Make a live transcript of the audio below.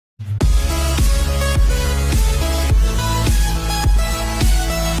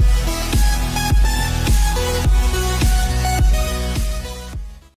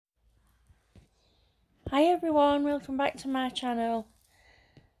everyone, welcome back to my channel.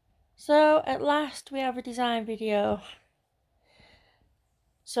 So at last we have a design video.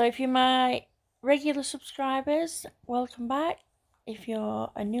 So if you're my regular subscribers, welcome back. If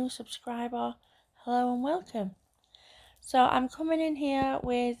you're a new subscriber, hello and welcome. So I'm coming in here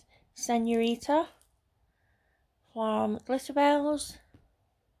with Senorita from Glitterbels.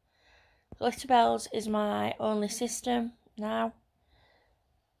 Glitterbels is my only system now.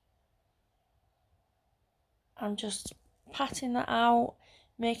 I'm just patting that out,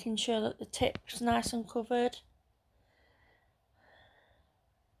 making sure that the tip's nice and covered.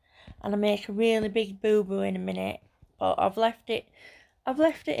 And I make a really big boo-boo in a minute, but I've left it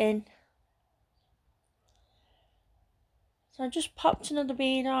in. So I just popped another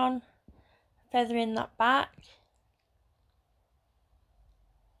bead on, feathering that back.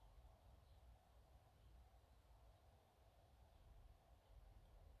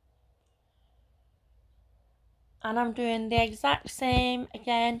 And I'm doing the exact same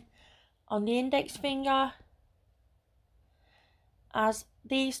again on the index finger, as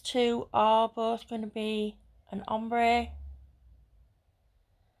these two are both going to be an ombre.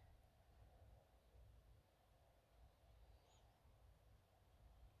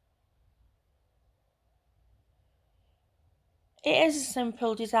 It is a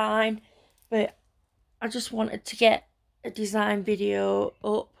simple design, but I just wanted to get a design video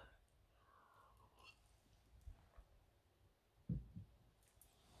up.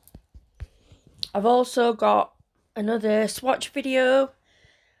 I've also got another swatch video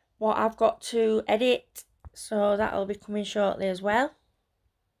what I've got to edit, so that'll be coming shortly as well.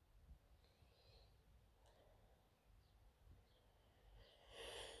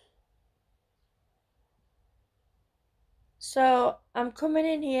 So I'm coming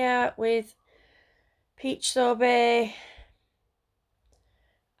in here with peach sorbet,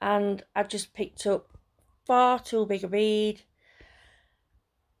 and I just picked up far too big a bead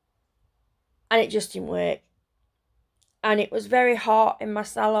and it just didn't work. And it was very hot in my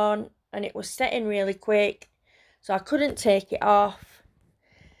salon and it was setting really quick, so I couldn't take it off.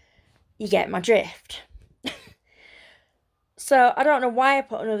 You get my drift. So I don't know why I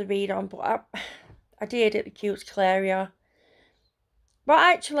put another bead on, but I did at the cuticle area. But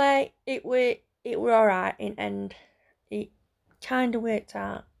actually it were alright in end. It kind of worked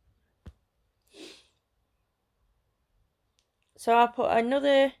out. So I put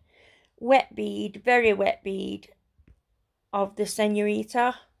another wet bead, very wet bead, of the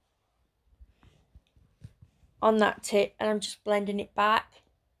Senorita on that tip, and I'm just blending it back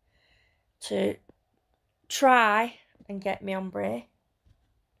to try and get me ombre.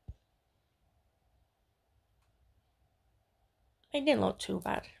 It didn't look too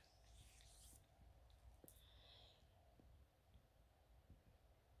bad.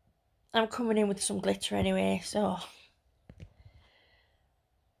 I'm coming in with some glitter anyway, so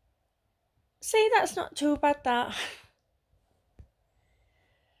see, that's not too bad, that.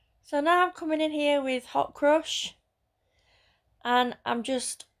 So now I'm coming in here with Hot Crush, and I'm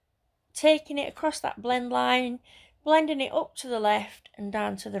just taking it across that blend line, blending it up to the left and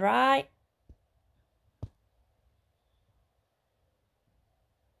down to the right.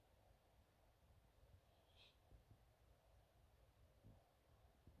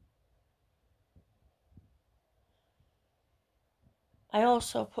 I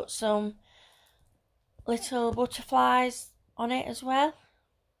also put some little butterflies on it as well.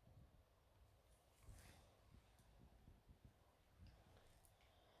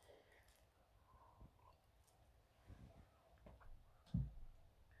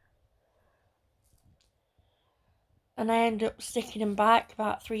 And I end up sticking them back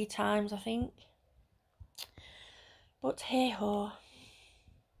about 3 times, I think. But hey ho.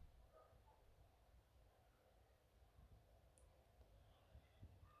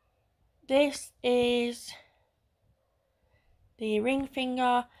 This is the ring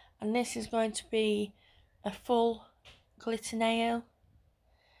finger, and this is going to be a full glitter nail.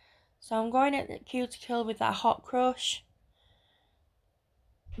 So I'm going at the cuticle with that Hot Crush,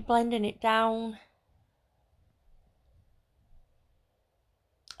 blending it down.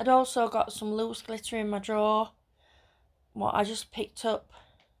 I'd also got some loose glitter in my drawer, what I just picked up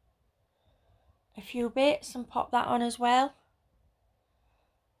a few bits and popped that on as well.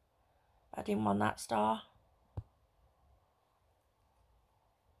 I didn't want that star.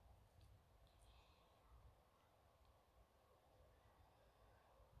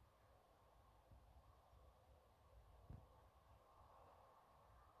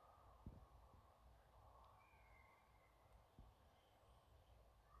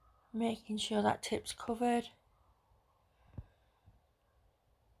 Making sure that tip's covered.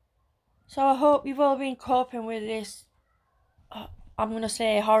 So I hope you've all been coping with this, I'm going to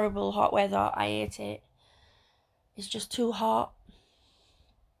say horrible hot weather. I hate it. It's just too hot.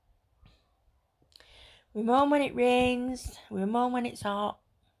 We moan when it rains, we moan when it's hot.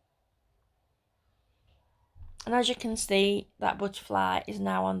 And as you can see, that butterfly is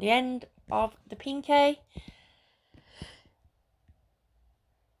now on the end of the pinky.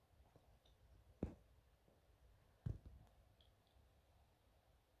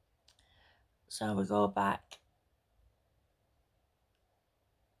 So we go back.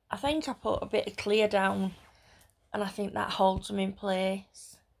 I think I put a bit of clear down and I think that holds them in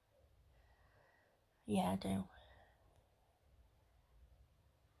place. Yeah, I do.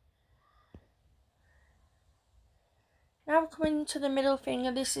 Now we're coming to the middle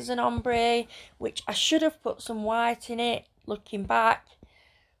finger. This is an ombre, which I should have put some white in it, looking back,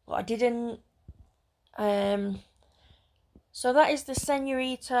 but I didn't. So that is the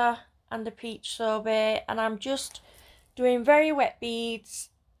Senorita and the peach sorbet, and I'm just doing very wet beads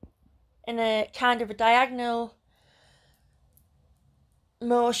in a kind of a diagonal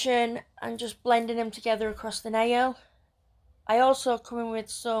motion and just blending them together across the nail. I also come in with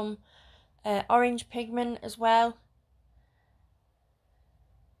some orange pigment as well.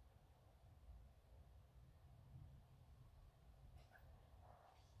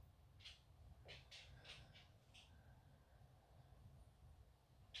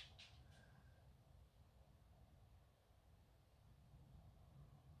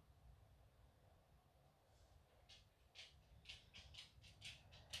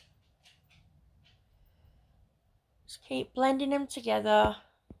 Just keep blending them together.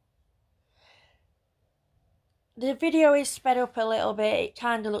 The video is sped up a little bit. It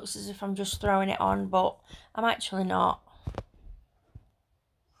kind of looks as if I'm just throwing it on, but I'm actually not.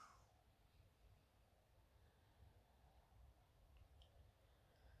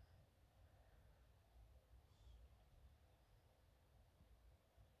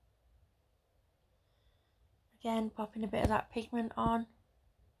 Again, popping a bit of that pigment on.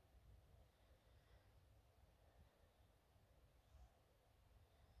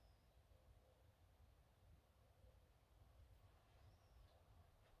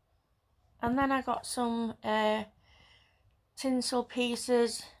 And then I got some tinsel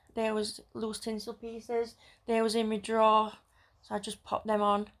pieces. There was loose tinsel pieces. They was in my drawer, so I just popped them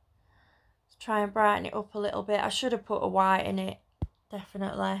on to try and brighten it up a little bit. I should have put a white in it,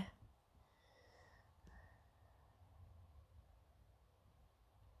 definitely.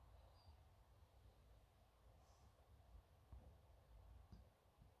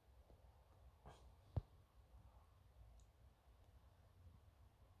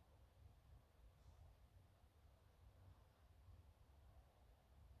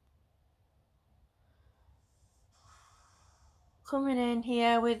 Coming in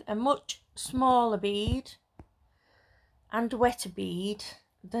here with a much smaller bead and wetter bead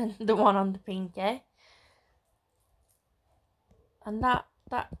than the one on the pinky. And that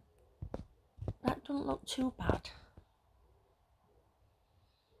doesn't look too bad.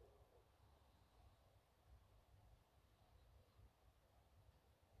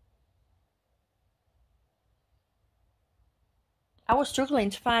 I was struggling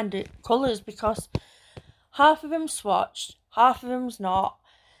to find the colours because half of them swatched, half of them's not.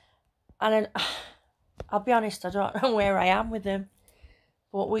 And I'll be honest, I don't know where I am with them.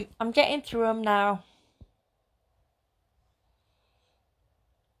 But I'm getting through them now.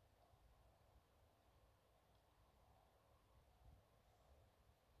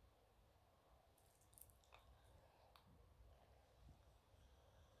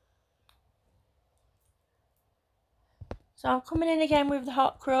 So I'm coming in again with the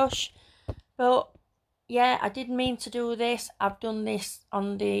hot crush. But yeah, I didn't mean to do this. I've done this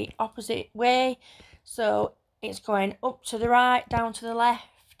on the opposite way. So it's going up to the right, down to the left.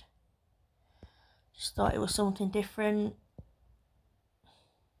 Just thought it was something different.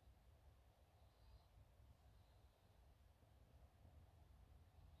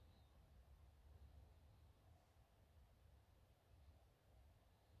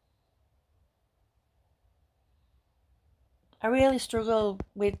 I really struggle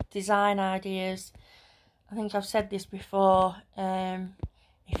with design ideas. I think I've said this before.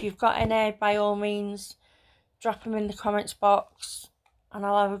 If you've got any, by all means, drop them in the comments box and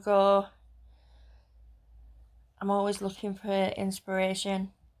I'll have a go. I'm always looking for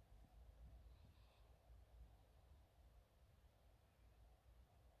inspiration.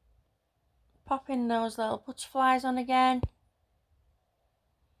 Popping those little butterflies on again.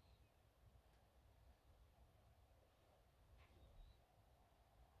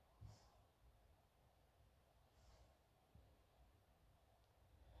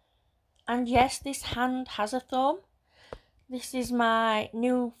 And yes, this hand has a thumb. This is my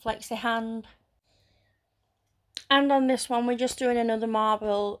new flexi hand. And on this one, we're just doing another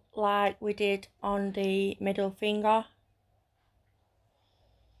marble like we did on the middle finger.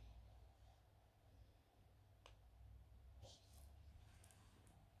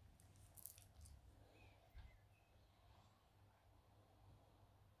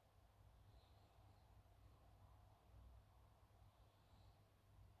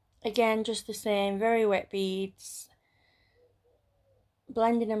 Again, just the same, very wet beads,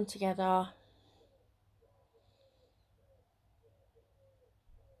 blending them together.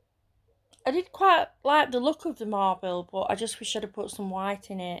 I did quite like the look of the marble, but I just wish I'd have put some white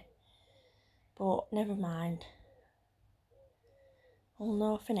in it. But never mind. We'll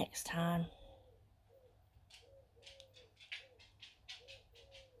know for next time.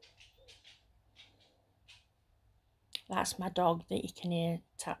 That's my dog that you can hear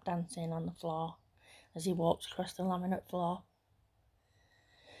tap dancing on the floor as he walks across the laminate floor.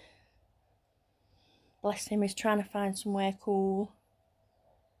 Bless him, he's trying to find somewhere cool.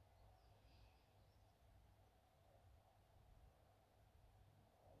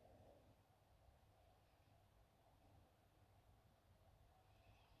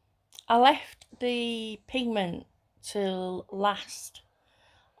 I left the pigment till last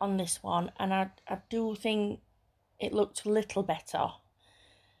on this one, and I do think it looked a little better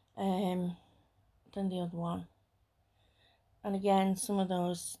than the other one. And again, some of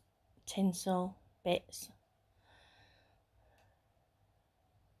those tinsel bits.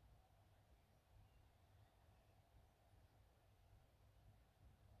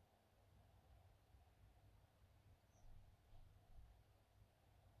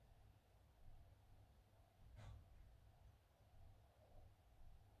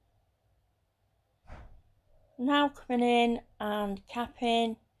 Now coming in and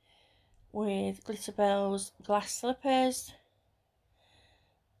capping with Glitterbels glass slippers.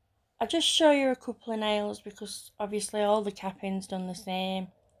 I'll just show you a couple of nails because obviously all the capping's done the same.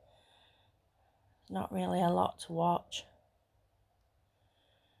 Not really a lot to watch.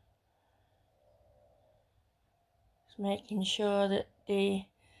 Just making sure that the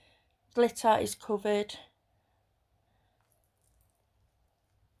glitter is covered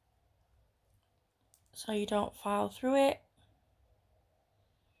so you don't file through it.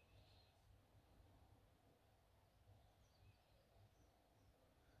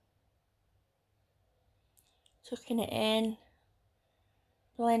 Tucking it in,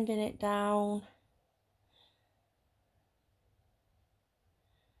 blending it down.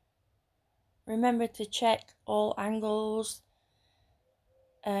 Remember to check all angles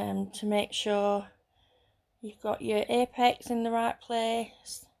to make sure you've got your apex in the right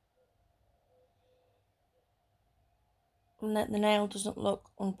place and that the nail doesn't look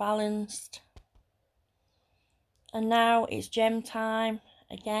unbalanced. And now it's gem time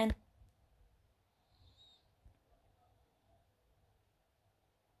again.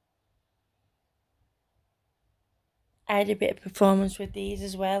 I had a bit of performance with these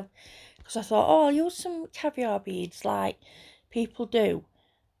as well because I thought, oh, I'll use some caviar beads like people do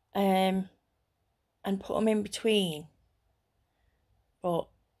and put them in between, but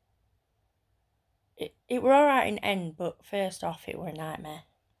it were alright in end, but first off it were a nightmare.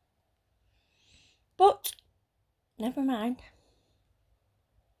 But never mind.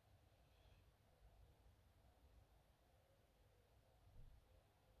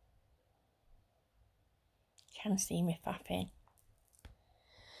 Can see me faffing.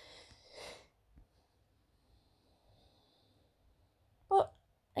 But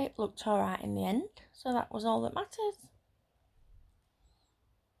it looked alright in the end, so that was all that matters.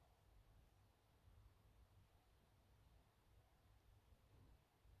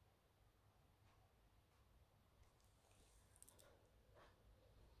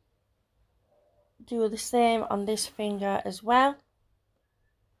 Do the same on this finger as well.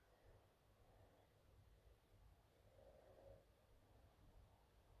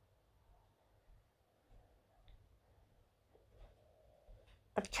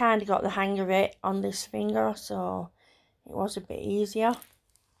 I'd kind of got the hang of it on this finger, so it was a bit easier.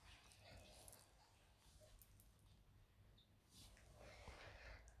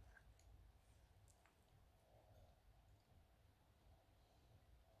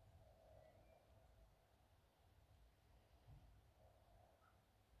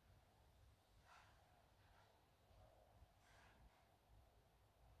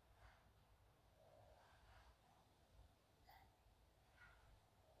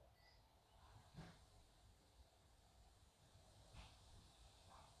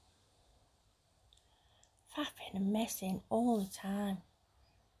 Faffing and messing all the time.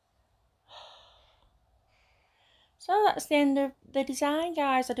 So that's the end of the design,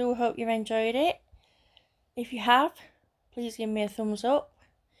 guys. I do hope you've enjoyed it. If you have, please give me a thumbs up.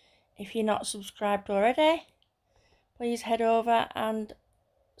 If you're not subscribed already, please head over and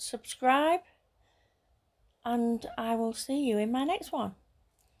subscribe. And I will see you in my next one.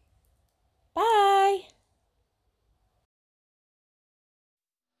 Bye!